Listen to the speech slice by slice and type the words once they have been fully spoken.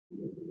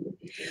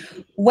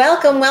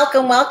Welcome,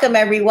 welcome, welcome,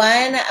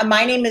 everyone.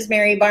 My name is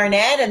Mary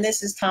Barnett, and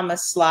this is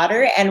Thomas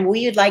Slaughter, and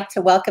we would like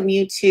to welcome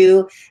you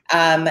to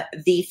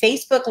the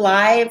Facebook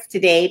Live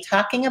today,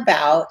 talking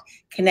about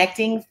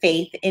connecting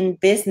faith in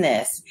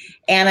business.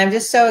 And I'm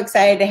just so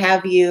excited to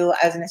have you.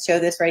 I was going to show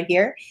this right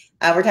here.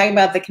 We're talking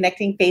about the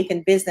Connecting Faith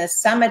in Business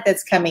Summit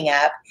that's coming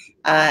up.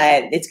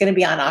 It's going to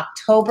be on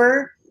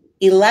October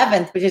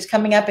 11th, which is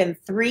coming up in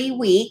 3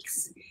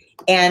 weeks.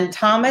 And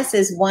Thomas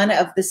is one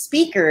of the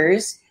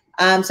speakers.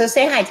 So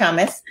say hi,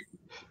 Thomas.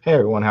 Hey,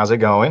 everyone. How's it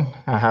going?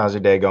 How's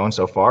your day going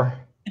so far?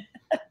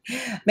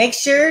 Make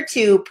sure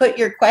to put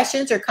your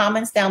questions or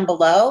comments down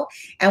below.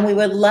 And we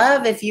would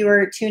love if you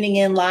are tuning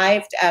in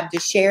live to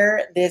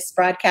share this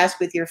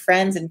broadcast with your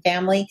friends and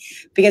family,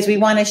 because we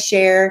want to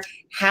share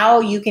how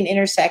you can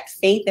intersect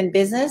faith and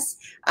business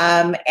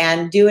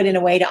and do it in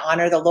a way to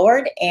honor the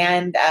Lord.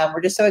 And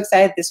we're just so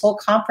excited. This whole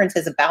conference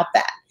is about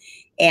that.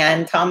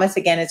 And Thomas,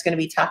 again, is going to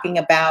be talking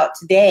about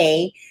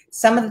today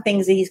some of the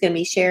things that he's going to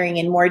be sharing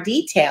in more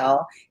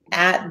detail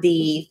at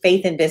the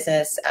Faith in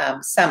Business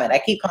Summit. I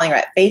keep calling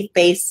it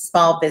Faith-Based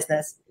Small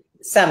Business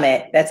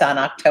Summit. That's on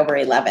October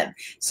 11th.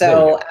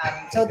 So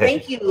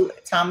thank you,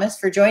 Thomas,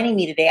 for joining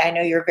me today. I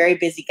know you're a very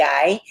busy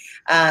guy.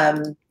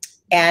 And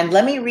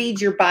let me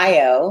read your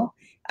bio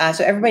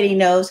so everybody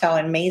knows how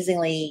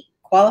amazingly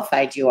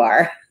qualified you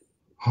are.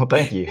 Well,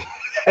 thank you.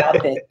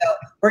 About this. So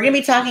we're going to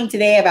be talking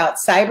today about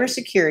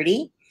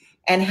cybersecurity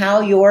and how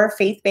your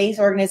faith-based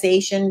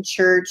organization,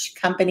 church,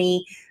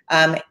 company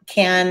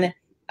can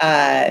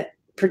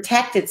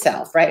protect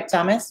itself, right,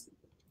 Thomas?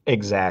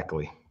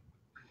 Exactly.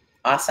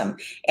 Awesome.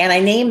 And I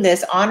named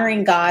this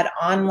Honoring God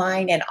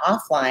Online and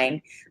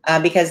Offline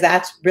because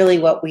that's really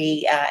what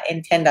we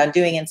intend on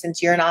doing. And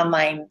since you're an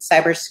online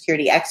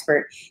cybersecurity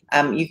expert,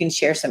 you can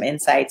share some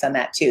insights on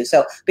that too.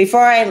 So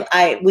before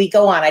we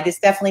go on, I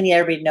just definitely need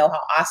everybody to know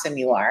how awesome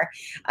you are.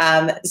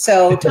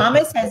 So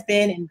Thomas has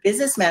been in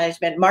business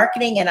management,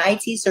 marketing, and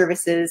IT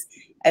services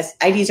as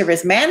IT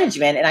service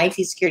management and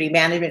IT security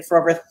management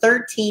for over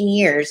 13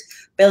 years,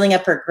 building a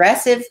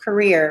progressive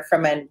career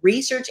from a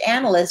research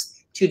analyst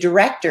to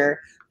director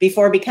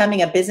before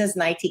becoming a business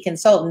and IT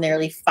consultant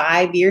nearly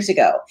 5 years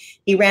ago.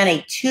 He ran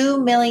a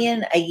 $2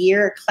 million a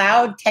year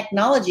cloud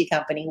technology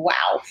company.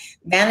 Wow.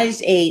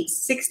 Managed a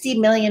 60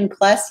 million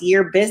plus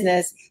year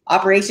business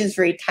operations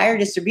for a tire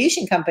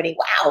distribution company.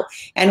 Wow.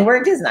 And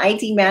worked as an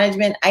IT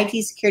management,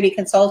 IT security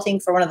consulting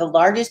for one of the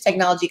largest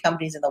technology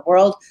companies in the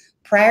world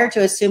prior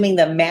to assuming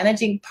the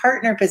managing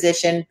partner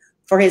position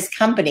for his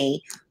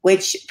company,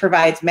 which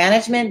provides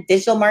management,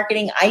 digital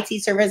marketing,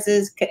 IT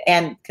services,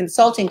 and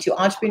consulting to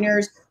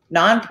entrepreneurs,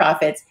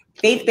 nonprofits,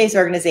 faith-based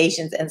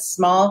organizations, and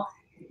small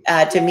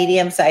to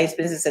medium-sized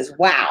businesses.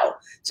 Wow.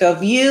 So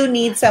if you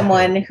need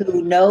someone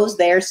who knows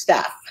their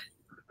stuff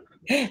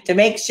to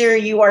make sure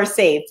you are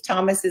safe,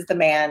 Thomas is the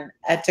man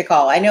to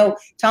call. I know,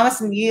 Thomas,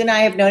 and you and I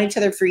have known each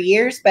other for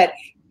years, but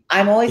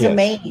I'm always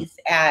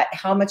amazed at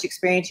how much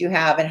experience you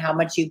have and how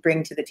much you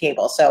bring to the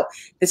table. So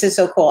this is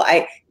so cool.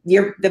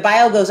 The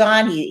bio goes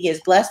on. He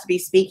is blessed to be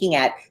speaking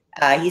at,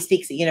 he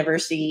speaks at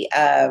University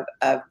of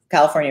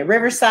California,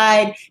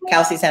 Riverside,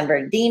 Cal State San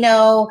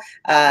Bernardino,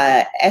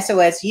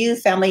 SOS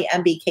Youth, Family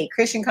MBK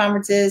Christian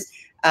Conferences.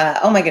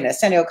 Oh my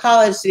goodness, San Diego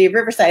College, City of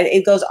Riverside.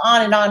 It goes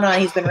on and on and on.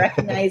 He's been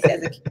recognized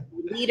as a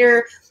community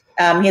leader.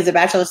 He has a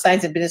Bachelor of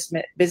Science in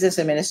Business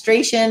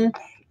Administration.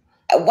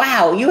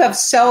 Wow, you have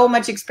so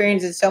much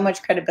experience and so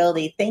much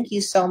credibility. Thank you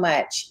so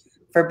much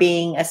for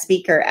being a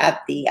speaker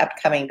at the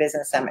upcoming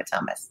Business Summit,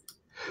 Thomas.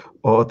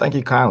 Well, thank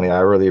you kindly.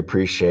 I really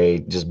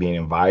appreciate just being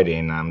invited.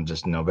 And I'm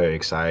just, very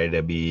excited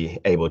to be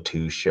able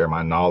to share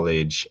my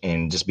knowledge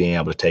and just being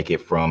able to take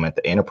it from at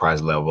the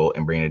enterprise level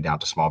and bring it down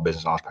to small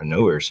business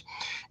entrepreneurs.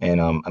 And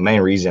a main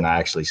reason I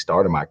actually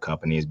started my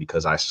company is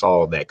because I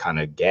saw that kind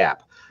of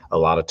gap. A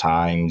lot of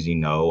times,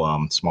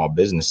 small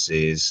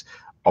businesses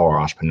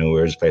or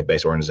entrepreneurs,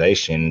 faith-based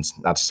organizations,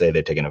 not to say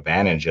they're taken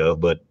advantage of,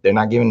 but they're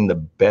not giving the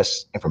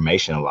best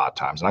information a lot of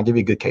times. And I'll give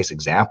you a good case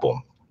example.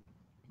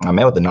 I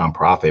met with a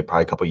nonprofit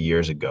probably a couple of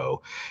years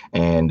ago,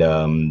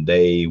 and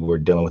they were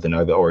dealing with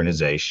another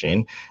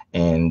organization,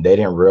 and they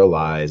didn't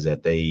realize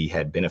that they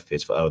had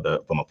benefits from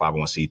a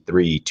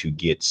 501c3 to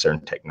get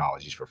certain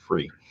technologies for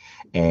free.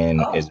 And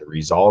as a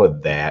result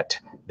of that,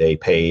 they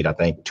paid, I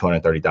think,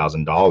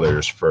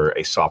 $230,000 for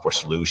a software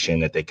solution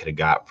that they could have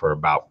got for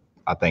about,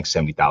 I think,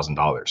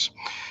 $70,000.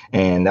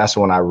 And that's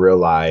when I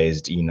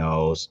realized,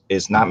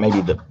 it's not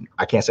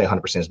I can't say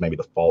 100% is maybe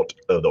the fault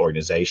of the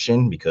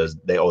organization because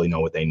they only know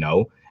what they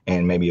know.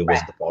 And maybe it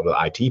was the fault of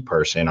the IT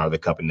person or the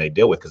company they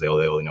deal with because they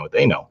only know what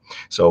they know.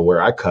 So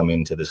where I come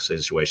into this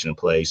situation in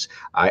place,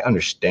 I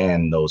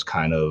understand those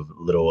kind of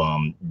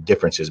little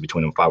differences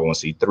between a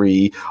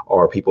 501c3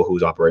 or people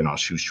who's operating on a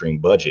shoestring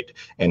budget.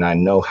 And I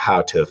know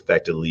how to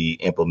effectively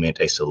implement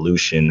a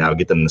solution that will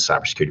get them the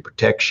cybersecurity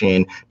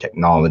protection,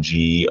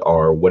 technology,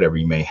 or whatever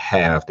you may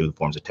have through the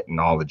forms of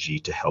technology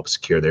to help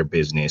secure their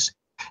business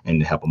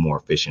and to help them more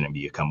efficient and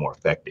become more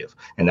effective.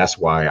 And that's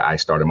why I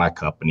started my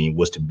company,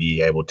 was to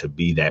be able to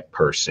be that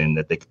person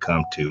that they could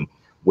come to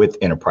with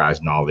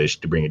enterprise knowledge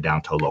to bring it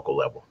down to a local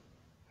level.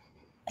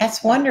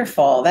 That's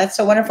wonderful. That's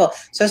so wonderful.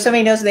 So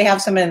somebody knows they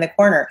have someone in the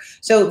corner.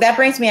 So that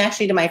brings me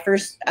actually to my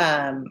first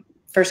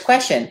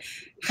question.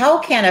 How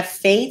can a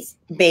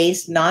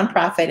faith-based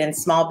nonprofit and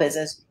small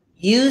business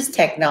use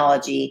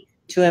technology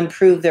to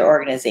improve their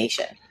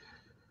organization?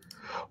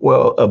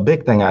 Well, a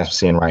big thing I've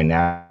seen right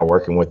now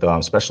working with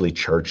especially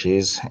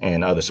churches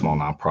and other small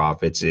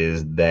nonprofits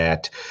is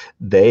that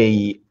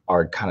they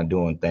are kind of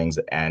doing things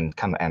and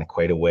kind of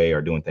antiquated way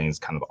or doing things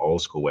kind of the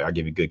old school way. I'll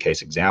give you a good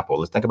case example.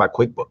 Let's think about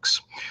QuickBooks.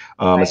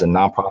 Right. As a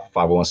nonprofit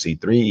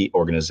 501c3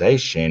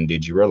 organization,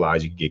 did you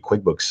realize you could get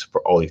QuickBooks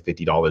for only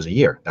 $50 a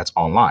year? That's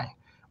online.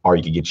 Or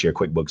you could get your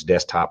QuickBooks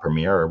Desktop,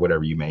 Premiere, or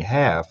whatever you may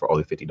have for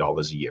only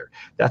 $50 a year.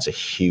 That's a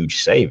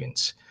huge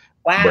savings.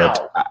 Wow.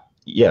 But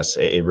yes,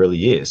 it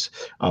really is.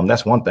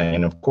 That's one thing.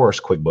 And of course,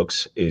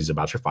 QuickBooks is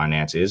about your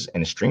finances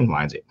and it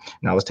streamlines it.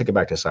 Now, let's take it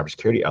back to the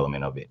cybersecurity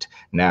element of it.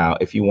 Now,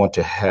 if you want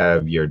to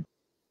have your...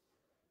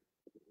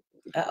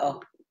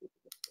 Uh-oh.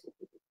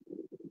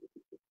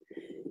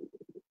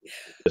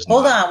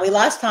 Hold on. We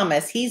lost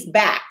Thomas. He's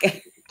back.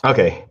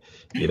 Okay.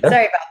 Sorry about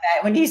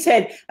that. When you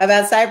said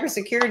about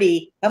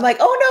cybersecurity, I'm like,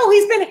 oh no,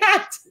 he's been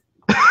hacked.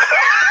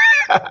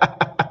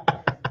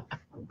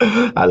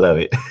 I love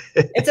it.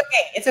 It's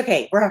okay. It's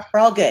okay. We're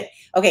all good.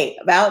 Okay.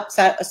 About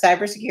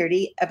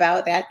cybersecurity,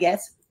 about that.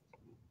 Yes.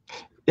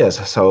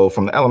 Yes. So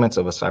from the elements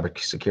of a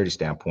cybersecurity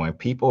standpoint,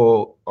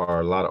 people or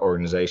a lot of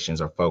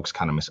organizations or folks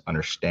kind of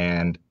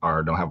misunderstand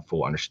or don't have a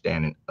full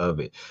understanding of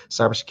it.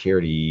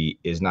 Cybersecurity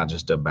is not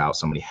just about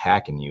somebody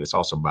hacking you. It's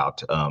also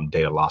about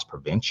data loss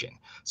prevention.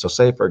 So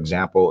say, for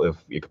example, if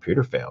your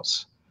computer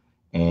fails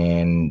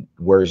and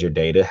where's your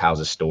data? How's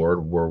it stored?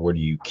 Where do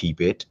you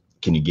keep it?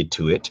 Can you get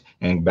to it?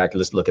 And back,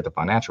 let's look at the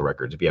financial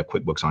records. If you have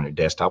QuickBooks on your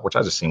desktop, which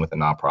I just seen with a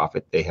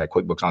nonprofit, they had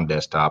QuickBooks on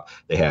desktop.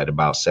 They had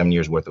about 7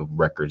 years worth of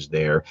records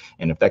there.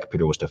 And if that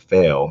computer was to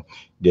fail,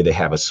 did they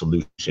have a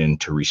solution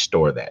to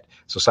restore that?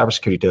 So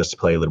cybersecurity does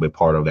play a little bit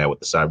part of that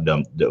with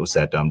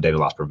the data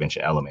loss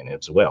prevention element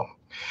as well.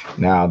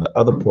 Now, the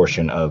other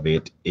portion of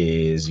it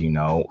is, a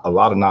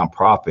lot of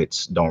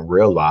nonprofits don't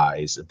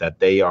realize that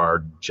they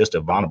are just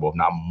as vulnerable, if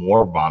not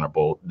more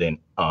vulnerable than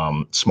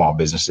small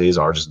businesses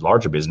or just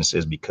larger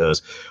businesses,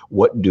 because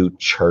what do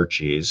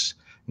churches,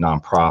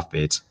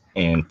 nonprofits,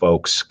 and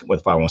folks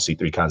with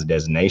 501c3 kinds of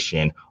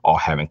designation all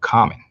have in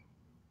common?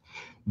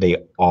 They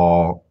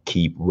all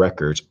keep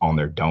records on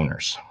their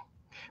donors.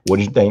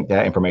 Would you think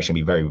that information would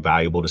be very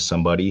valuable to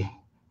somebody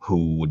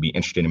who would be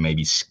interested in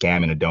maybe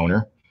scamming a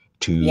donor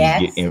to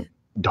get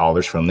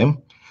dollars from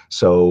them?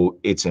 So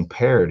it's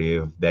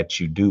imperative that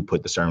you do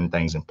put the certain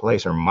things in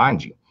place. And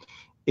remind you,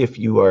 if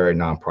you are a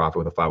nonprofit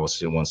with a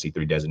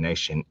 501c3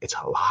 designation, it's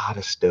a lot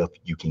of stuff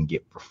you can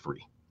get for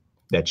free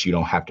that you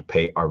don't have to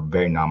pay, are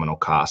very nominal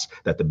costs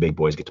that the big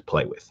boys get to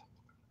play with.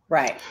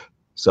 Right.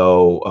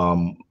 So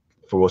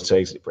for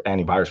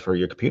antivirus for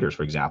your computers,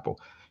 for example,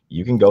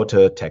 you can go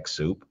to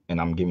TechSoup,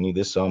 and I'm giving you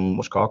this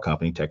what's called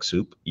company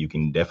TechSoup. You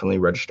can definitely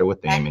register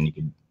with them, and you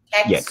can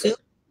TechSoup.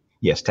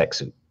 Yes,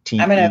 TechSoup.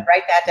 I'm going to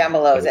write that down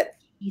below. Is it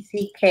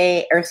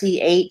TCK or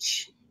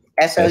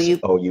CHSOUP?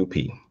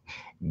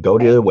 Go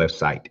to the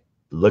website,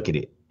 look at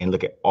it, and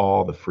look at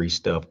all the free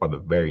stuff or the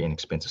very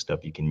inexpensive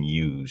stuff you can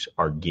use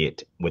or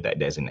get with that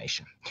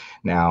designation.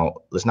 Now,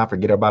 let's not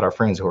forget about our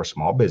friends who are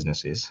small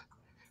businesses.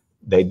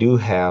 They do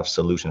have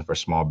solutions for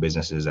small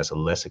businesses that's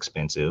less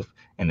expensive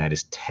and that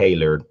is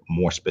tailored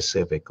more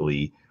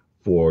specifically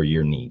for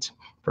your needs.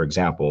 For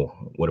example,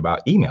 what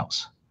about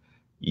emails?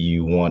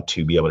 You want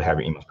to be able to have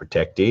your emails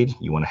protected.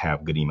 You want to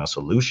have good email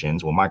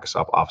solutions. Well,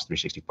 Microsoft Office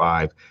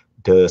 365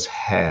 does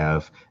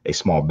have a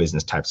small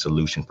business type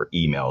solution for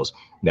emails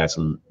that's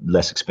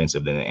less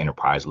expensive than the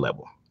enterprise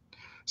level.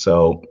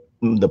 So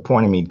the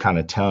point of me kind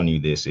of telling you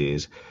this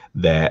is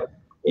that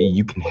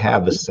you can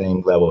have the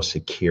same level of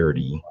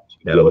security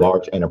that a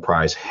large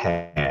enterprise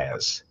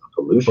has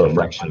for a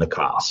fraction of the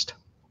cost.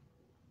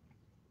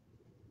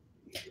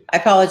 I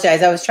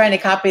apologize. I was trying to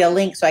copy a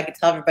link so I could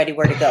tell everybody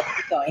where to go.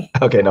 Keep going.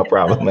 Okay, no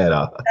problem at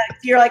all.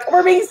 You're like,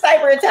 we're being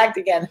cyber attacked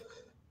again.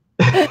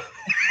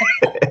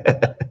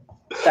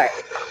 Sorry.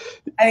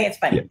 I think it's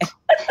funny. Yeah.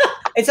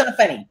 It's not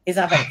funny. It's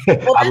not funny.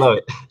 Well, I love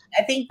it.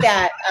 I think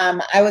that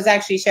I was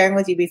actually sharing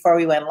with you before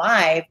we went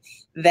live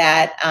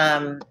that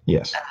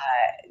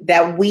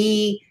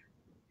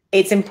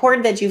it's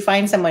important that you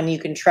find someone you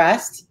can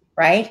trust,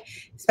 right?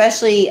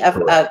 Especially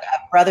a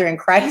brother in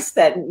Christ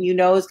that you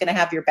know is going to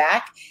have your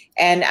back.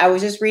 And I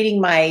was just reading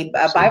my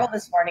Bible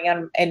this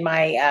morning in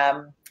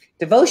my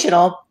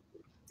devotional.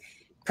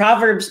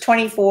 Proverbs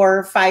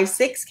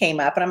 24:5-6 came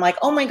up, and I'm like,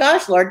 oh my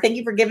gosh, Lord, thank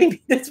you for giving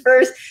me this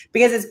verse,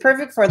 because it's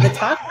perfect for the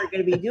talk we're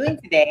going to be doing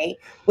today,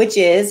 which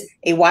is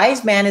a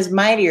wise man is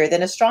mightier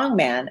than a strong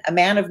man. A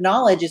man of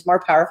knowledge is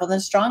more powerful than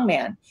a strong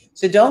man.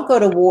 So don't go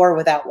to war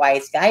without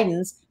wise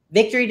guidance.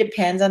 Victory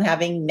depends on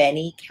having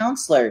many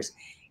counselors.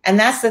 And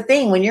that's the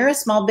thing. When you're a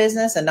small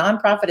business, a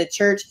nonprofit, a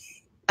church,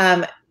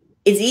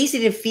 it's easy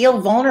to feel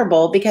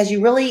vulnerable because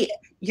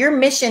your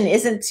mission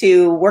isn't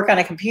to work on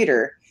a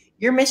computer.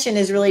 your mission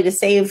is really to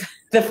save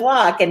the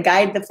flock and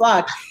guide the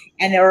flock,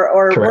 and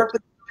or work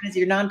with as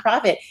your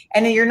nonprofit,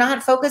 and you're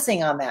not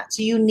focusing on that.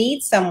 So you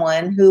need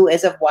someone who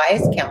is of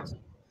wise counsel,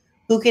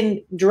 who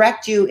can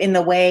direct you in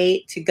the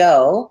way to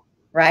go,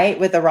 right,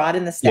 with the rod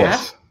and the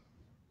staff.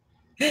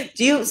 Yes.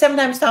 Do you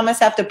sometimes, Thomas,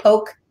 have to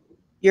poke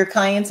your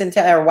clients and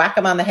or whack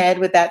them on the head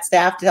with that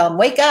staff to tell them,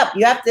 wake up,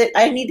 you have to,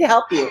 I need to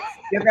help you?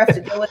 You ever have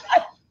to deal with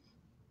that?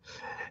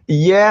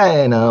 Yeah,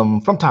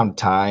 and from time to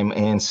time,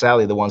 and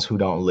sadly, the ones who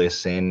don't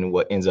listen,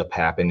 what ends up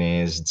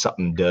happening is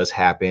something does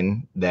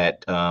happen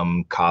that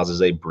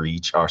causes a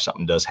breach, or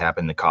something does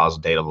happen that causes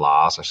data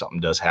loss, or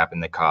something does happen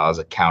that causes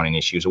accounting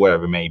issues, or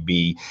whatever it may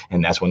be,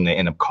 and that's when they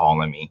end up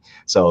calling me.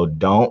 So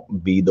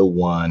don't be the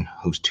one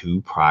who's too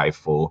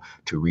prideful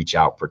to reach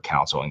out for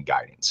counsel and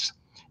guidance.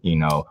 You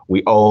know,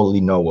 we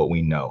only know what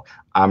we know.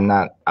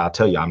 I'll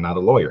tell you, I'm not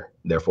a lawyer.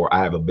 Therefore, I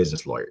have a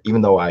business lawyer.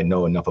 Even though I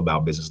know enough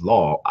about business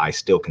law, I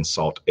still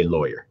consult a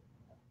lawyer.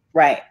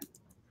 Right.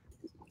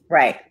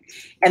 Right.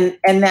 And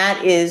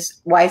that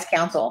is wise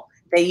counsel,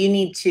 that you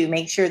need to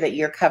make sure that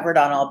you're covered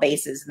on all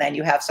bases, and that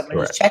you have someone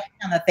who's checking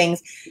on the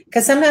things,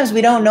 because sometimes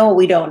we don't know what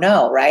we don't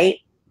know, right?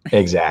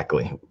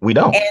 Exactly. We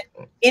don't.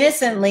 And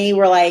innocently,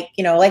 we're like,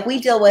 you know, like we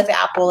deal with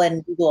Apple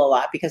and Google a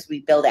lot because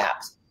we build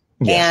apps.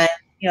 Yes. And,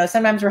 you know,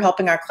 sometimes we're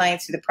helping our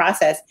clients through the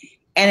process,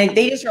 and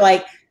they just are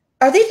like,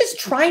 are they just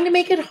trying to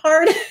make it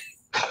hard?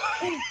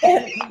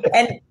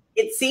 and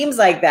it seems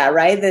like that,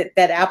 right?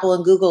 That Apple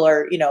and Google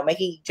are, you know,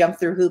 making you jump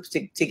through hoops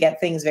to get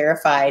things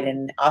verified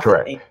and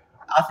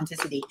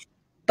authenticity.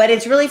 But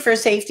it's really for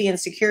safety and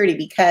security,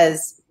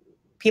 because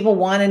people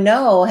want to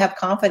know, have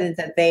confidence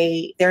that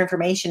their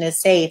information is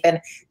safe. And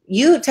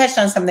you touched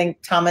on something,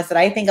 Thomas, that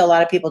I think a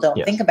lot of people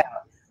don't think about.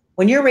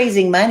 When you're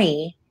raising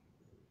money,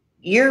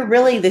 you're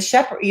really the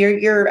shepherd.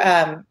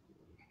 You're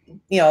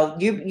you know,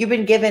 you've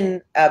been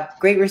given a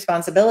great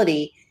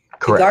responsibility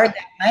to guard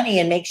that money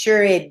and make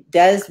sure it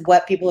does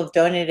what people have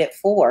donated it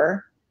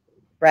for,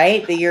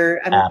 right? That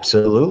you're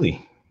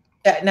absolutely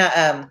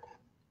not.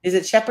 Is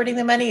it shepherding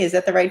the money? Is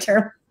that the right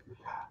term?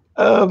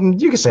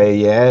 You could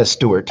say,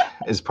 steward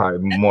is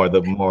probably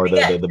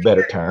the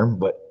better term,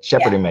 but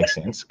shepherding makes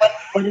sense.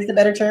 What is the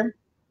better term?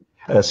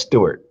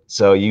 Steward.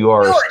 So you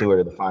are a steward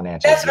of the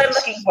finances. That's what I'm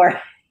looking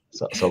for.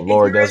 So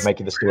Lord does make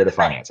you the steward of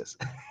finances.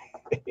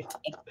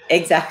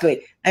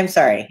 Exactly. I'm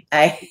sorry.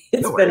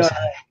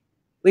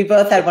 We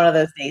both had one of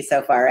those days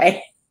so far,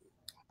 right?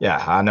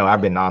 Yeah, I know. I've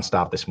been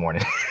nonstop this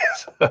morning.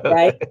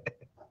 Right?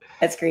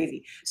 That's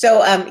crazy.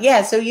 So,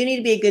 so you need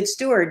to be a good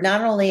steward,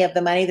 not only of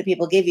the money that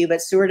people give you, but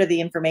steward of the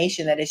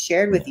information that is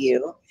shared with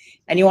you.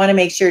 And you want to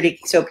make sure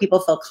so people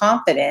feel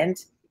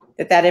confident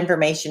that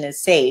information is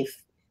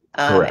safe,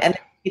 and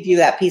give you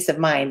that peace of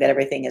mind that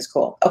everything is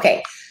cool.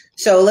 Okay.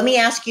 So let me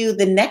ask you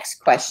the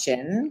next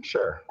question.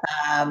 Sure.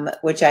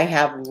 Which I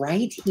have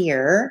right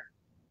here.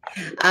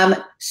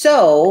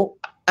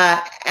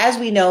 As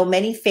we know,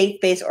 many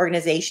faith-based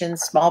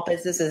organizations, small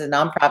businesses, and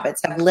nonprofits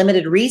have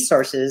limited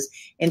resources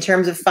in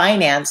terms of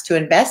finance to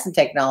invest in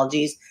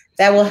technologies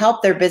that will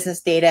help their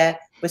business data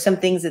with some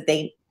things that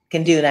they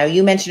can do. Now,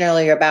 you mentioned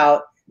earlier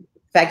about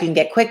the fact you can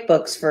get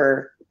QuickBooks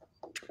for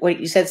what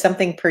you said,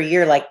 something per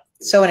year, like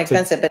so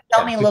inexpensive. But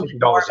tell me a little bit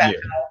more about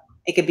how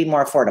it could be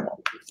more affordable.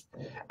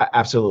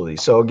 Absolutely.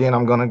 So again,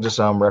 I'm going to just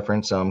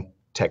reference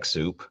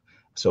TechSoup.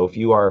 So if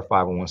you are a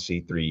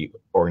 501c3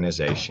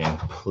 organization,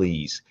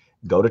 please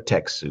go to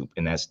TechSoup,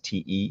 and that's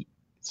TechSoup.com.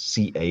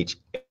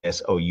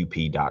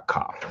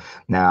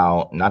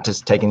 Now, not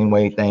to take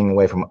anything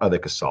away from other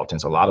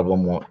consultants, a lot of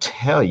them won't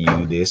tell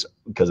you this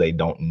because they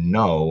don't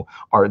know,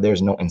 or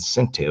there's no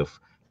incentive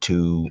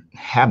to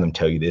have them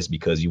tell you this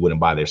because you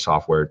wouldn't buy their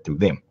software through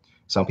them.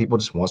 Some people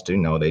just want to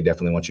know, they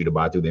definitely want you to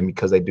buy through them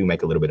because they do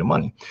make a little bit of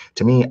money.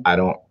 To me, I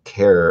don't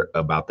care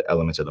about the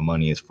elements of the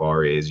money as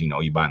far as, you know,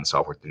 you buying the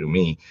software through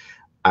me.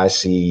 I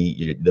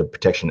see the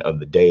protection of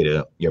the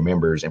data, your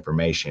members'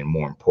 information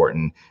more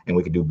important, and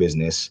we could do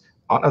business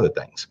on other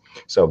things.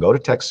 So go to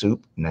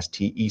TechSoup, and that's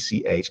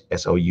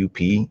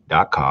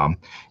TechSoup.com.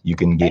 You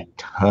can get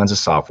tons of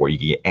software. You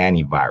can get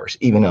antivirus,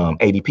 even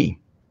ADP.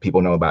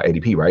 People know about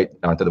ADP, right?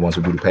 Aren't they the ones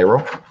who do the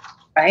payroll?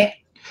 Right.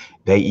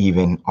 They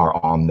even are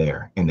on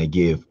there, and they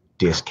give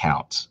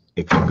discounts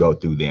if you go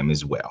through them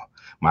as well.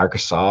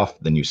 Microsoft,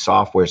 the new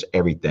softwares,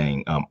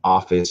 everything,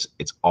 Office,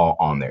 it's all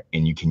on there,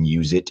 and you can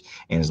use it.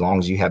 And as long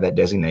as you have that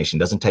designation,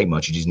 doesn't take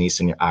much. You just need to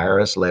send your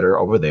IRS letter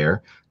over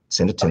there,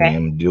 send it to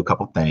them, do a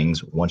couple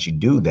things. Once you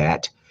do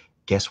that,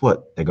 guess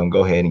what? They're going to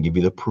go ahead and give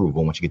you the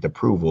approval. Once you get the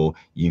approval,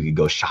 you can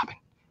go shopping.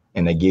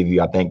 And they give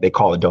you, I think they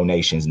call it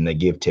donations, and they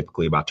give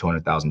typically about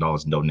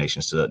 $200,000 in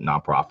donations to the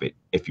nonprofit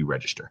if you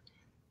register.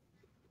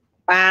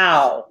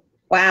 Wow.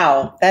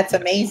 That's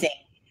amazing.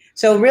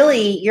 So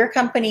really, your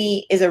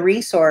company is a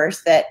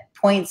resource that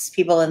points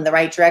people in the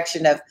right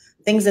direction of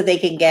things that they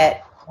can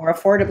get more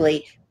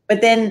affordably.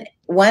 But then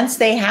once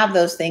they have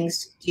those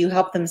things, do you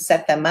help them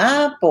set them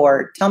up,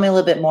 or tell me a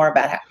little bit more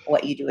about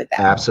what you do with that?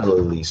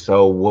 Absolutely.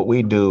 So what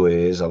we do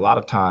is a lot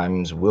of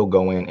times we'll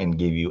go in and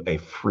give you a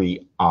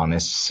free,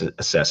 honest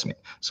assessment.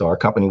 So our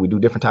company, we do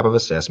different type of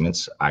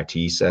assessments, IT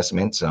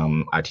assessments,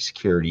 IT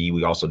security.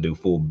 We also do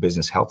full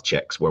business health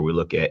checks where we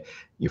look at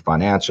your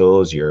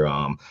financials, your,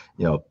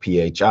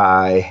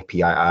 PHI,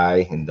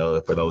 PII, and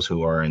for those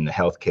who are in the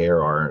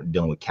healthcare or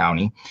dealing with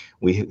county,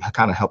 we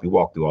kind of help you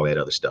walk through all that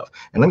other stuff.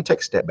 And let me take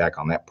a step back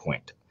on that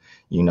point.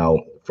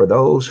 For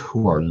those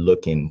who are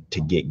looking to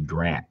get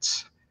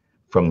grants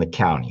from the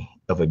county,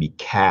 if it be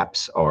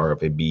CAPS or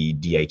if it be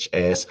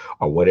DHS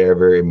or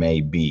whatever it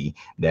may be,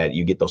 that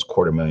you get those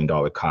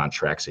 $250,000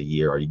 contracts a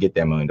year, or you get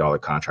that $1 million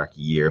contract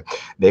a year,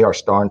 they are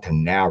starting to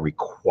now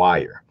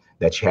require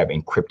that you have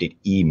encrypted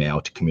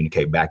email to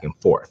communicate back and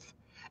forth.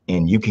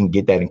 And you can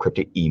get that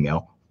encrypted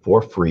email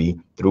for free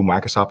through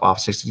Microsoft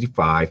Office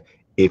 365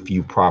 if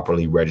you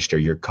properly register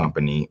your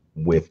company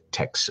with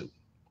TechSoup.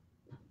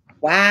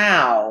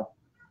 Wow.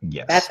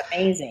 Yes. That's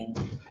amazing.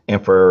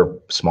 And for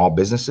small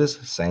businesses,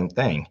 same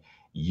thing.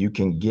 You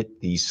can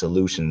get these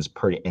solutions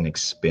pretty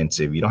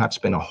inexpensive. You don't have to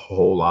spend a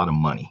whole lot of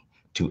money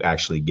to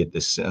actually get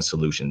the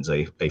solutions.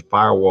 A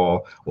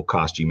firewall will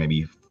cost you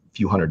maybe a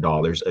few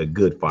 $100s, a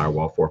good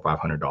firewall, $400 or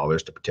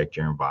 $500 to protect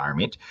your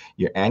environment.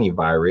 Your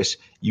antivirus,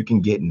 you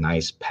can get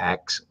nice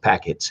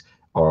packets,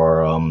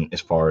 or as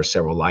far as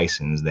several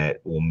licenses that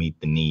will meet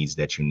the needs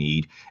that you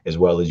need, as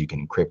well as you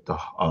can encrypt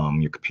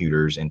your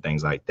computers and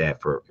things like that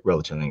for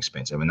relatively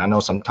expensive. And I know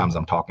sometimes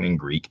I'm talking in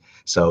Greek,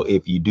 so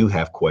if you do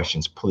have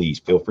questions, please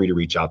feel free to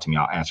reach out to me.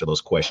 I'll answer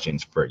those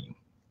questions for you.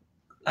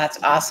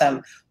 That's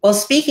awesome. Well,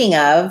 speaking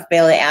of,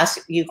 Bailey, ask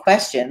you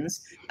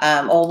questions.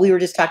 We were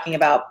just talking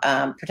about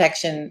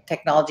protection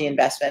technology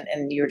investment,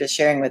 and you were just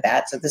sharing with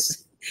that. So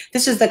this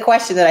is the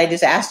question that I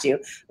just asked you.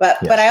 But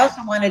Yes. But I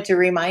also wanted to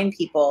remind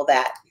people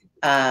that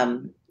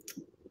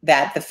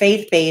that the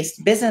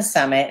Faith-Based Business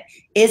Summit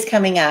is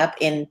coming up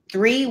in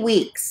 3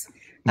 weeks,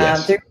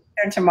 Yes.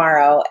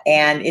 tomorrow,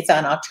 and it's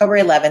on October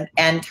 11th.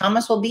 And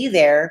Thomas will be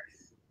there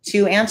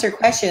to answer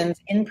questions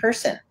in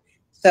person.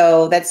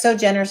 So that's so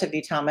generous of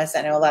you, Thomas.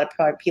 I know a lot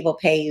of people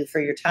pay you for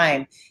your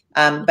time,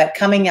 but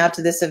coming out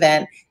to this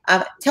event,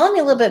 tell me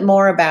a little bit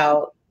more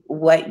about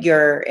what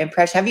your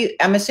impression.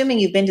 I'm assuming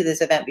you've been to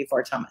this event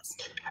before, Thomas.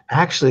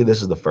 Actually,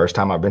 this is the first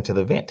time I've been to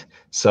the event.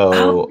 So,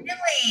 oh,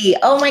 really?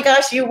 Oh my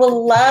gosh, you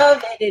will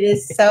love it. It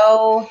is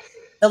so,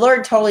 the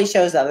Lord totally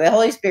shows up. The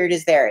Holy Spirit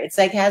is there. It's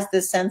like has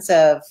this sense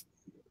of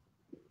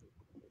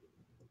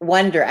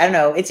wonder. I don't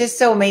know. It's just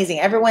so amazing.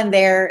 Everyone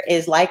there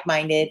is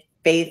like-minded,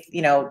 faith,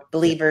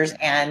 believers,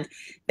 and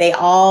they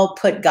all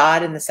put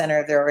God in the center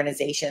of their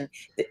organization.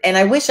 And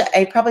I wish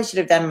I probably should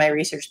have done my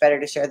research better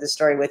to share this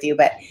story with you,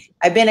 but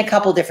I've been a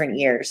couple different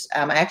years.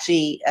 I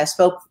actually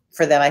spoke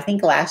for them, I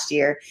think last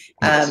year.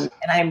 Yes. And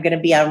I'm going to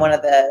be on one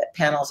of the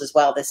panels as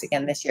well this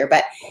year.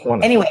 But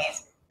Wonderful.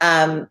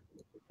 Anyways,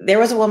 there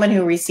was a woman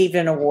who received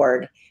an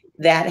award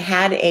that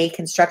had a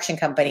construction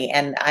company,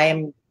 and I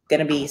am going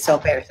to be so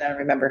embarrassed I don't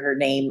remember her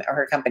name or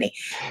her company,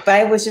 but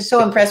I was just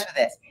so impressed with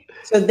this.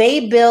 So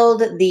they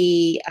build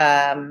the,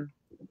 I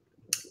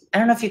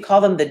don't know if you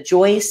call them the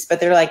joists, but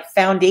they're like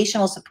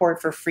foundational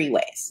support for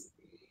freeways.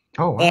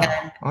 Oh, wow.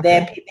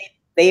 And Okay.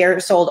 they are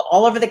sold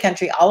all over the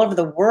country, all over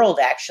the world,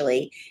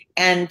 actually.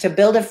 And to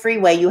build a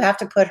freeway, you have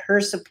to put her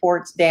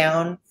supports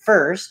down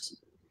first,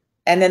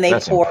 and then they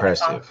pour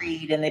the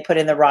concrete and they put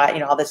in the rod,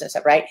 all this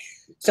stuff, right?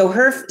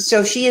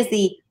 So she is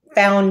the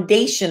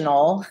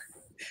foundational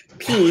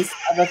piece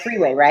of a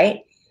freeway,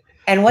 right?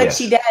 And what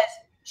she does,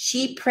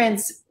 she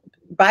prints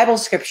Bible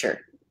scripture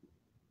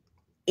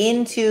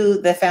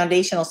into the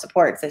foundational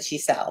supports that she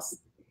sells.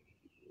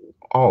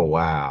 Oh,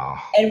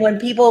 wow. And when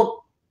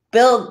people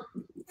build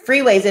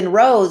freeways and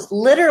roads,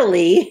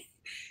 literally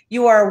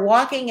you are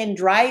walking and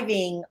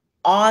driving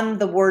on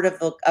the word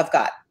of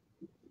God.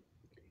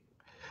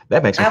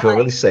 That makes me feel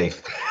really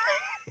safe.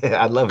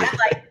 I love it. I'm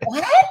like,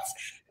 what?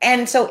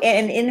 And so,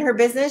 and in her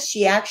business,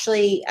 she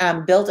actually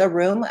built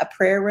a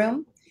prayer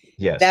room.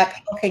 Yes. That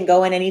people can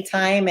go in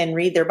anytime and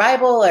read their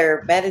Bible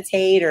or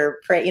meditate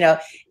or pray, and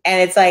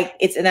it's like,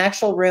 it's an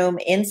actual room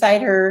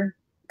inside her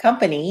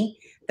company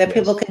that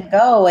people can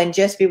go and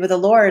just be with the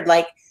Lord.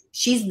 Like,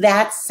 she's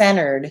that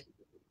centered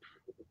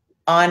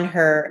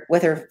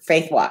with her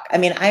faith walk. I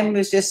mean, I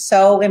was just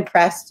so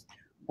impressed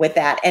with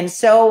that and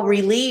so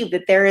relieved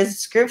that there is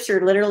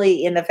scripture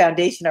literally in the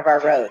foundation of our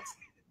roads.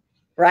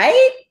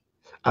 Right?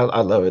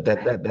 I love it.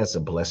 That's a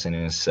blessing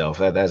in itself.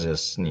 That's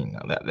just,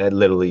 that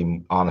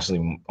literally,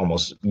 honestly,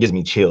 almost gives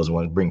me chills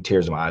when it brings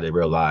tears to my eye to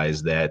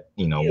realize that,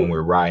 when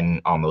we're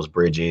riding on those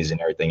bridges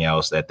and everything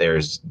else, that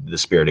there's the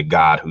Spirit of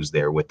God who's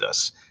there with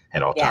us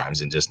at all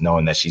times. And just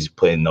knowing that she's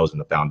putting those in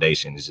the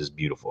foundation is just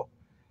beautiful.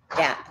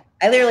 Yeah.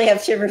 I literally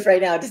have shivers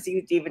right now just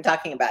even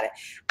talking about it.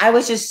 I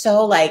was just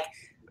so like,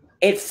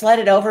 it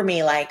flooded over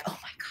me like, oh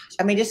my gosh.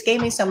 I mean, just gave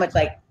me so much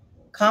like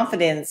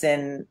confidence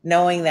in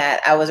knowing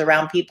that I was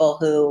around people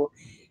who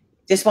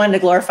just wanted to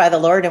glorify the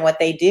Lord in what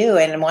they do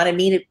and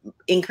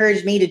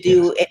encourage me to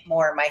do it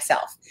more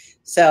myself.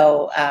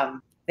 So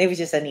it was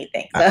just a neat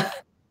thing. So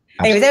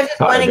anyways, I was just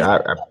wanting,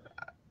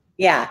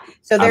 yeah.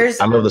 So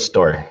I love the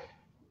story.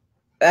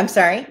 I'm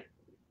sorry.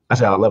 I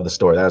said I love the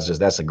story.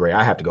 That's a great.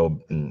 I have to go.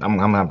 I'm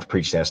gonna have to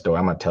preach that story.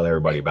 I'm gonna tell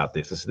everybody about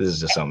this. This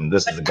is just something.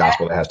 This is the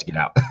gospel that has to get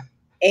out.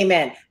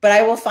 Amen. But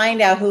I will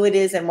find out who it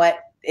is and what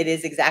it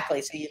is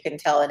exactly, so you can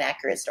tell an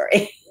accurate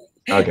story.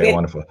 Okay,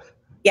 wonderful.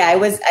 Yeah, it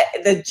was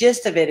the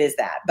gist of it is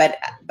that. But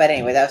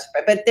anyway,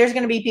 but there's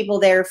going to be people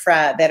there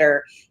that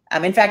are.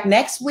 In fact,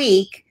 next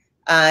week,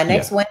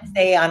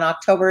 Wednesday on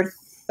October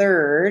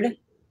 3rd,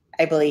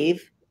 I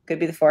believe, could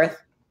be the 4th,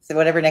 so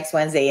whatever next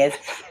Wednesday is.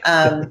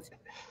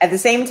 At the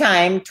same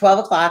time, 12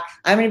 o'clock,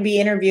 I'm going to be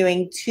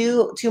interviewing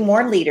two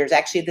more leaders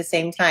actually at the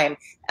same time.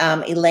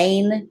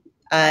 Elaine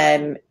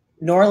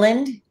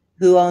Norland,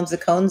 who owns the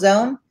Cone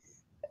Zone,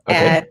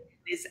 and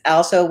is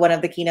also one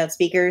of the keynote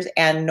speakers,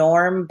 and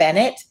Norm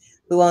Bennett,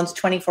 who owns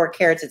 24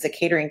 Carats. It's a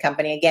catering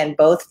company. Again,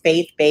 both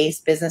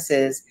faith-based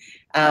businesses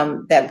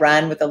that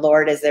run with the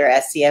Lord as their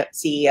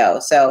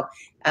CEO. So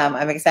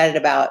I'm excited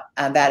about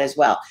that as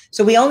well.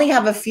 So we only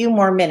have a few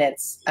more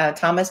minutes.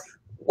 Thomas,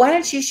 why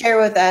don't you share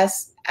with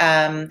us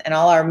and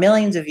all our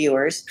millions of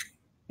viewers,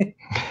 and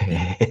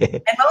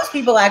most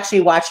people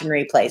actually watch and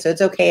replay, so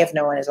it's okay if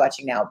no one is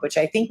watching now, which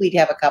I think we'd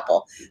have a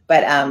couple.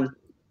 But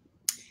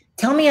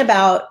tell me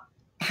about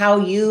how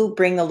you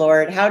bring the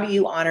Lord, how do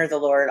you honor the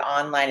Lord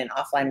online and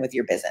offline with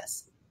your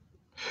business?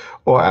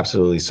 Well,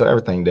 absolutely. So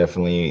everything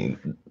definitely,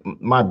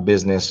 my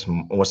business,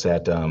 what's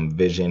that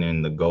vision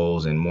and the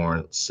goals and more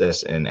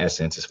in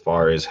essence, as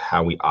far as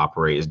how we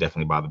operate is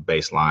definitely by the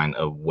baseline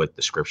of what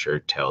the scripture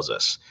tells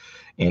us.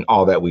 And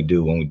all that we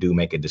do when we do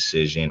make a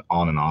decision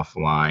on and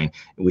offline,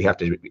 we have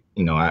to,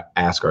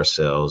 ask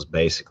ourselves,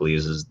 basically,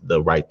 is this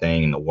the right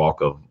thing in the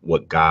walk of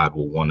what God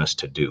will want us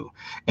to do?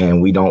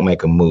 And we don't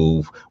make a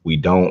move. We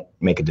don't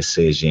make a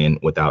decision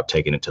without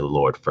taking it to the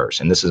Lord first.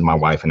 And this is my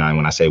wife and I,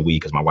 when I say we,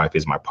 because my wife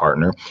is my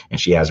partner and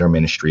she has her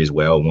ministry as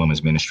well,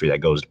 women's ministry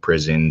that goes to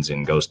prisons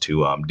and goes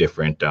to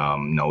different,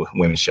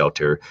 women's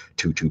shelter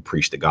to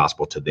preach the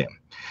gospel to them.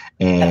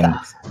 And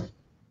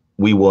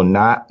we will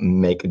not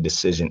make a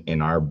decision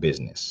in our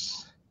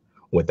business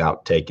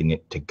without taking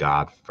it to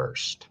God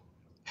first.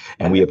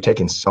 And we have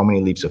taken so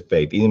many leaps of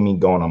faith, even me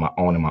going on my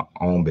own in my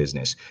own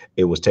business.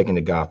 It was taken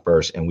to God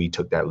first, and we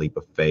took that leap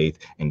of faith,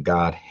 and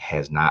God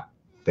has not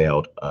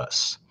failed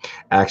us.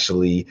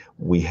 Actually,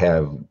 we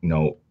have,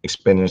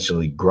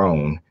 exponentially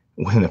grown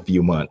within a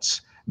few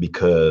months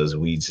because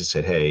we just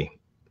said, hey,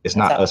 it's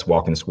not us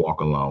walking this walk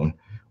alone.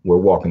 We're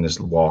walking this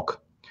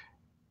walk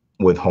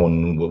with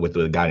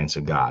the guidance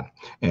of God.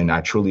 And I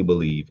truly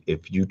believe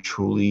if you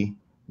truly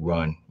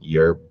run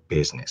your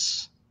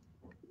business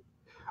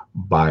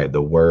by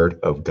the word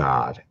of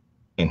God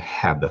and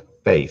have the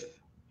faith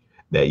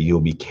that you'll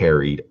be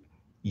carried,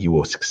 you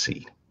will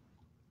succeed.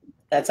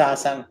 That's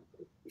awesome.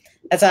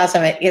 That's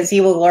awesome, because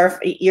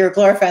you're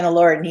glorifying the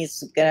Lord, and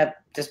he's going to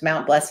just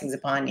mount blessings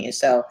upon you.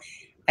 So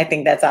I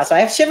think that's awesome. I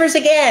have shivers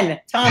again,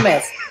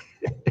 Thomas.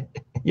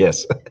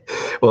 Yes.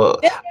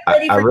 Well,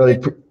 I really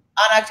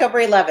on October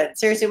 11th.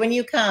 Seriously, when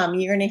you come,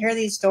 you're going to hear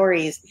these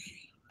stories,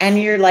 and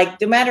you're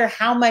like, no matter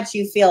how much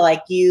you feel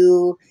like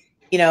you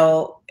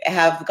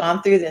have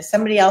gone through this,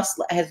 somebody else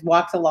has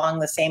walked along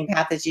the same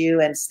path as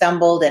you and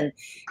stumbled and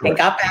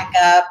got back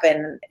up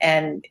and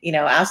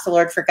asked the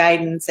Lord for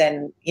guidance.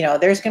 And,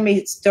 there's going to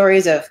be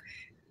stories of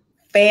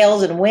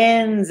fails and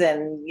wins,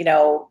 and,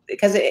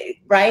 because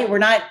we're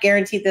not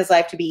guaranteed this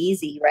life to be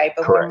easy. Right.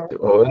 But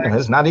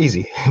it's not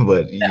easy,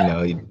 but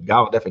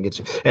God will definitely get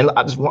you. And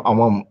I just want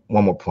one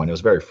more point. It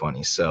was very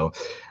funny. So,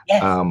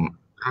 yes.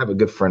 I have a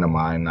good friend of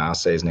mine, I'll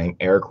say his name,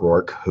 Eric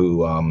Rourke,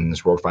 who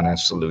is Rourke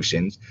Financial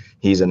Solutions.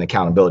 He's an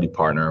accountability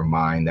partner of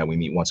mine that we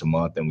meet once a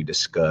month, and we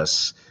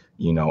discuss,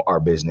 our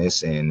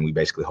business, and we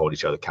basically hold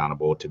each other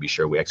accountable to be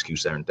sure we execute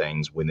certain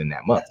things within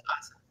that month. That's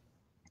awesome.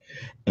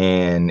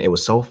 And it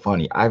was so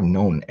funny. I've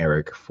known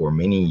Eric for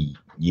many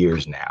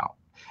years now,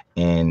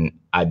 and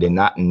I did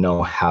not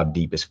know how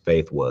deep his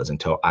faith was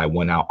until I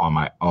went out on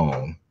my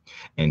own,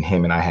 and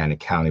him and I had an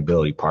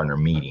accountability partner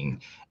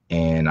meeting.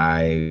 And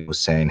I was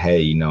saying,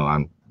 hey,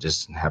 I'm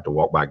just have to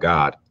walk by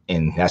God.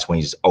 And that's when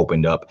he just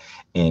opened up,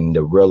 and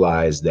to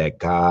realize that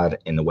God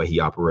and the way he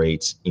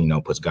operates,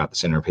 puts God at the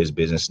center of his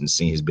business, and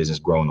seeing his business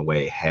grow in the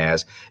way it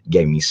has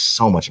gave me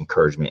so much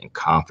encouragement and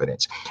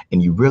confidence.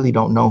 And you really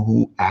don't know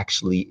who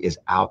actually is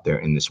out there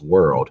in this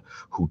world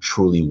who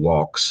truly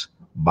walks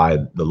by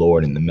the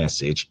Lord and the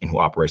message, and who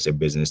operates their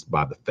business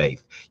by the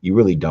faith. You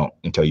really don't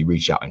until you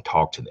reach out and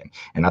talk to them.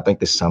 And I think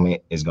this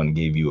summit is going to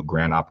give you a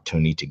grand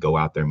opportunity to go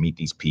out there and meet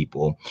these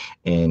people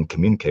and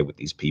communicate with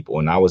these people.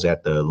 And I was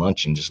at the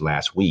luncheon just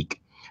last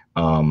week,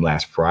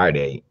 last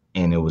Friday,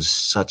 and it was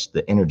such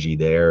the energy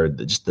there,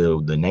 just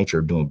the nature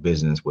of doing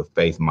business with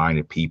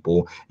faith-minded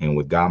people and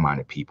with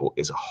God-minded people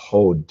is a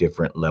whole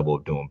different level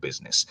of doing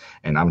business.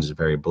 And I'm just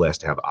very blessed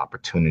to have the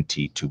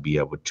opportunity to be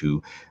able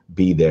to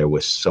be there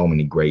with so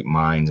many great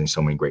minds and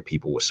so many great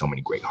people with so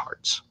many great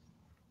hearts.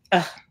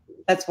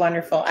 That's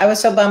wonderful. I was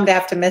so bummed to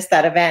have to miss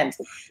that event.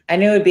 I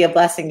knew it would be a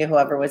blessing to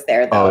whoever was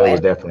there, though. Oh, it was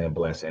definitely a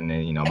blessing.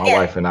 And, you know, my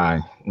wife and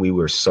I, we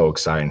were so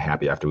excited and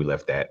happy after we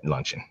left that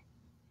luncheon.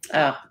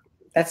 Oh,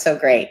 that's so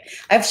great.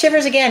 I have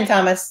shivers again,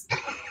 Thomas.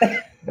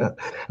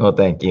 Well,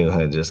 thank you.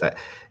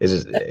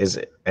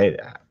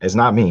 It's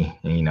not me.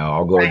 You know,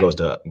 all glory goes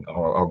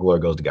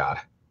to God.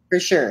 For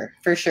sure,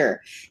 for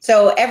sure.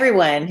 So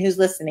everyone who's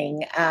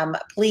listening,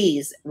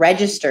 please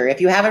register.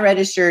 If you haven't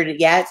registered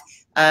yet,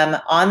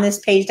 on this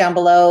page down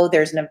below,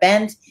 there's an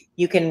event.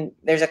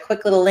 There's a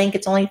quick little link.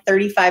 It's only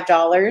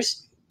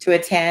 $35 to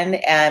attend.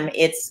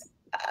 It's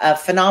a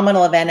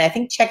phenomenal event. I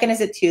think check-in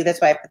is at 2.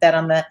 That's why I put that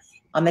on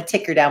the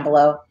ticker down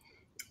below.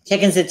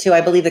 Check-in's at 2.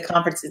 I believe the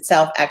conference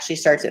itself actually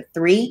starts at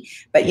 3.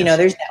 But, you know,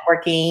 there's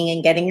networking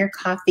and getting your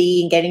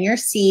coffee and getting your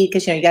seat,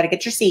 because, you know, you got to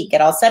get your seat, get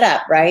all set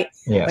up, right?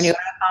 Yes. When you go to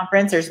a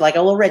conference, there's like a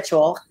little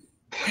ritual.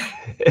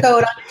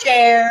 Coat on the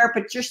chair,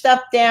 put your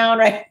stuff down,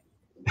 right?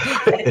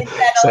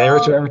 Same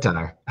ritual every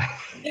time.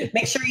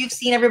 Make sure you've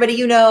seen everybody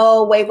you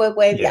know. Wave.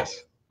 Yes.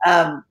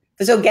 Yeah.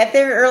 So get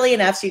there early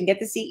enough so you can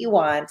get the seat you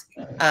want.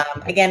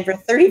 Again, for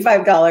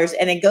 $35,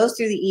 and it goes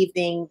through the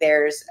evening.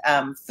 There's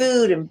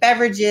food and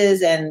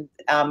beverages and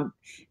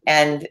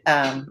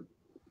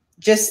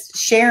just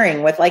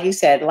sharing with, like you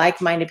said,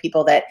 like-minded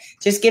people that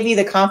just give you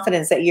the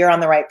confidence that you're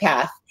on the right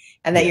path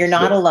and that you're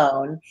not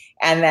alone,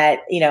 and that,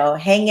 you know,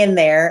 hang in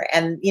there.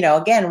 And, you know,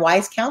 again,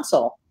 wise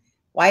counsel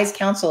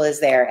is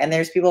there, and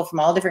there's people from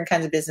all different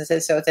kinds of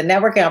businesses. So it's a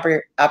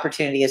networking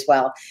opportunity as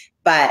well.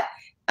 But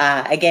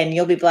again,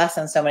 you'll be blessed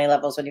on so many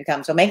levels when you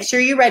come. So make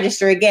sure you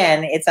register.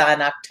 Again, it's on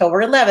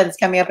October 11th. It's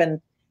coming up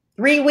in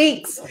 3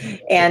 weeks.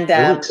 And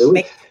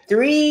make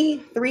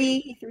three.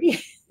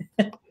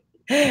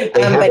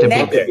 But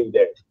next,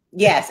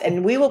 yes,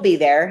 and we will be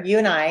there. You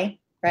and I,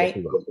 right?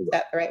 Is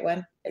that the right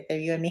one? Right there,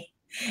 you and me.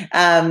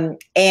 And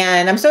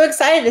I'm so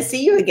excited to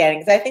see you again,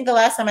 because I think the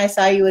last time I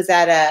saw you was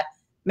at a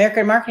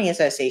American Marketing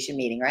Association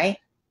meeting, right?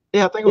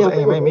 Yeah, I think it was an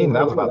AMA meeting.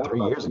 That was about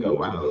 3 years ago.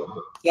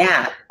 Wow.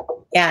 Yeah.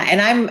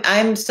 And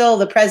I'm still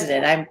the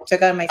president. I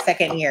took on my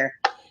 2nd year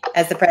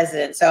as the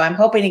president, so I'm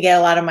hoping to get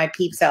a lot of my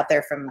peeps out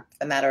there from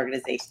that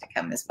organization to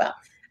come as well.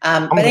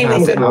 But anyway,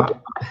 I'm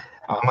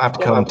gonna have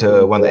to come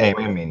to one of the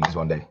AMA meetings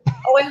one day.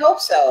 Oh, I hope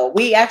so.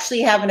 We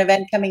actually have an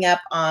event coming up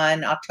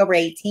on October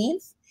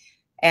 18th,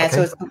 and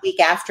so it's the week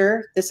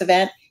after this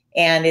event,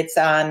 and it's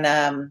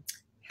on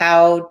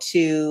how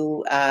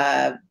to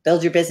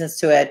build your business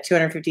to a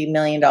 $250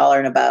 million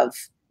and above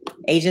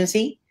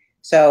agency.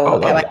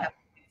 So I might have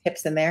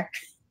tips in there.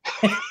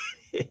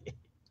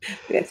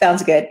 It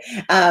sounds good.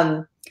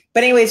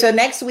 But anyway, so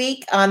next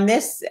week on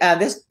this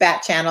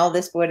Bat channel,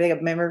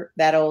 remember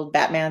that old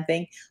Batman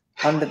thing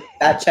on the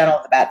Bat channel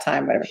at the Bat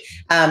time, whatever.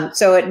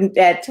 So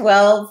at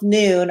 12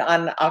 noon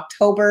on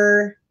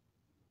October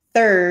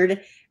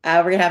 3rd,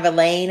 we're going to have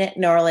Elaine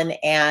Norland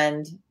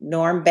and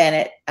Norm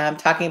Bennett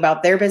talking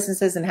about their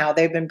businesses and how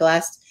they've been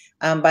blessed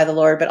by the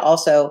Lord, but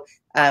also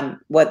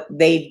what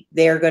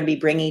they're going to be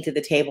bringing to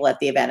the table at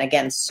the event.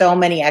 Again, so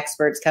many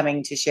experts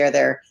coming to share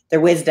their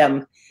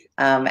wisdom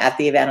at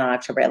the event on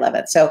October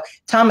 11th. So,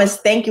 Thomas,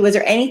 thank you. Was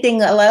there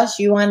anything else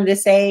you wanted to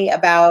say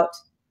about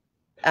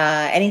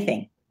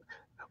anything?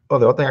 Well,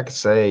 the other thing I could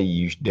say,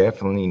 you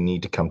definitely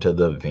need to come to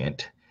the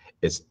event.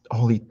 It's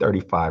only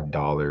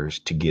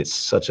 $35 to get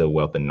such a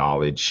wealth of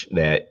knowledge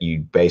that you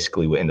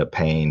basically would end up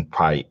paying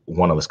probably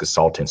one of us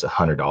consultants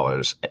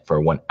 $100 for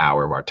 1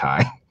 hour of our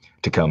time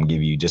to come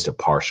give you just a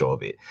partial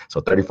of it.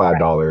 So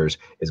 $35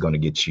 is going to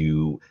get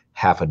you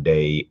half a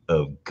day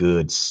of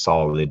good,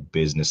 solid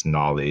business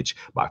knowledge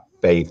by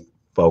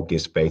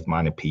faith-focused,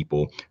 faith-minded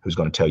people who's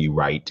going to tell you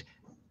right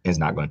and is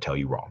not going to tell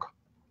you wrong.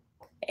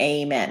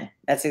 Amen.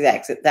 That's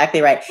exactly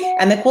right.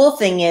 And the cool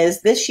thing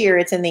is this year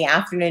it's in the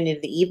afternoon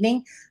into the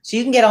evening. So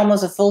you can get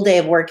almost a full day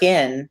of work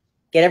in,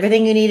 get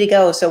everything you need to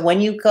go. So when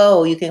you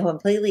go, you can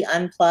completely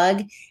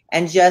unplug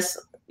and just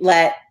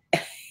let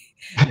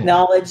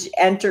knowledge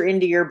enter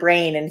into your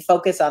brain and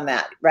focus on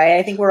that, right?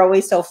 I think we're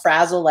always so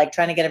frazzled, like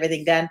trying to get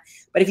everything done.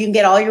 But if you can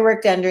get all your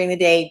work done during the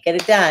day, get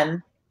it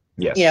done,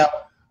 yes. You know,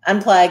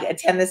 unplug,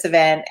 attend this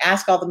event,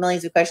 ask all the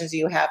millions of questions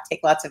you have, take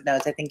lots of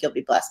notes. I think you'll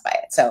be blessed by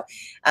it. So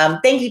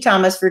thank you,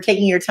 Thomas, for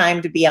taking your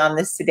time to be on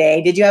this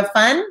today. Did you have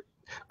fun?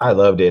 I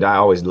loved it. I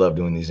always love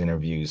doing these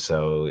interviews.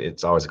 So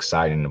it's always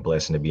exciting and a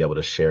blessing to be able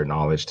to share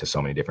knowledge to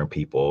so many different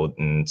people.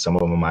 And some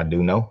of them I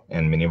do know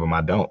and many of them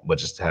I don't, but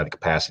just to have the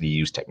capacity to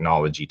use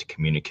technology to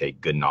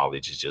communicate good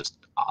knowledge is just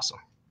awesome.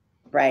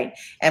 Right.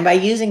 And by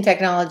using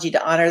technology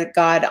to honor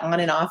God on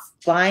and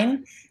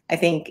offline, I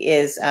think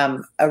is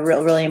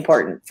really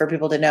important for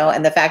people to know.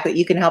 And the fact that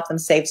you can help them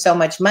save so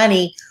much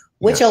money,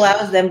 which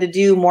allows them to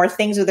do more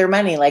things with their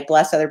money, like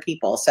bless other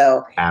people.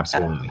 So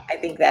absolutely, I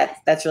think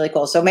that's really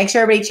cool. So make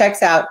sure everybody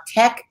checks out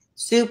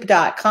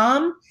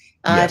TechSoup.com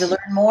to learn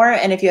more.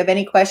 And if you have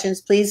any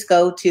questions, please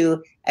go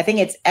to, I think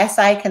it's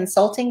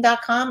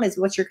siconsulting.com is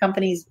what's your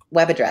company's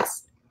web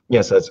address?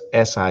 Yes, that's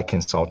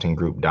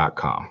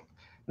siconsultinggroup.com.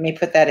 Let me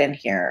put that in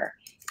here.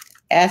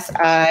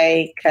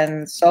 SI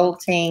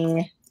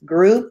Consulting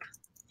Group.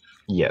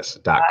 Yes,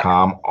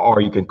 .com,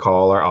 or you can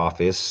call our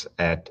office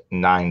at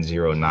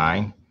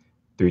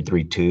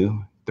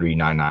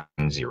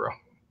 909-332-3990.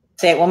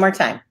 Say it one more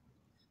time.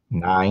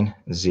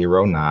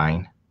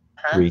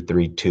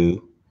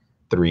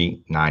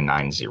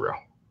 909-332-3990.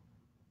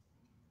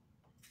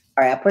 All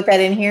right, I'll put that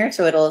in here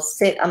so it'll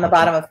sit on the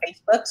bottom of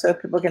Facebook so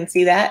people can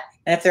see that.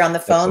 And if they're on the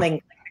phone, they can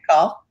click the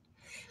call.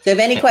 So if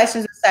any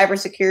questions with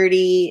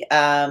cybersecurity,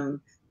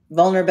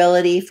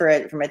 vulnerability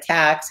from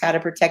attacks, how to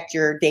protect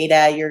your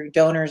data, your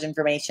donors'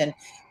 information,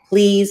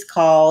 please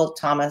call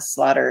Thomas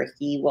Slaughter.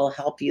 He will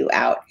help you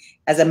out.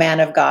 As a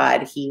man of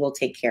God, he will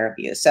take care of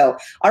you. So,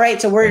 all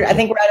right, so I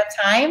think we're out of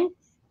time.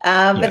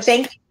 Yes. But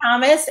thank you,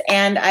 Thomas,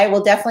 and I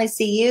will definitely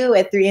see you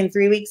in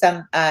 3 weeks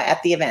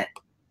at the event.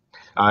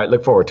 All right,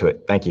 look forward to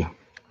it. Thank you.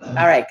 All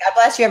right, God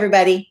bless you,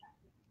 everybody.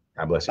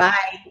 God bless you.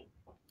 Bye.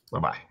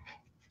 Bye-bye.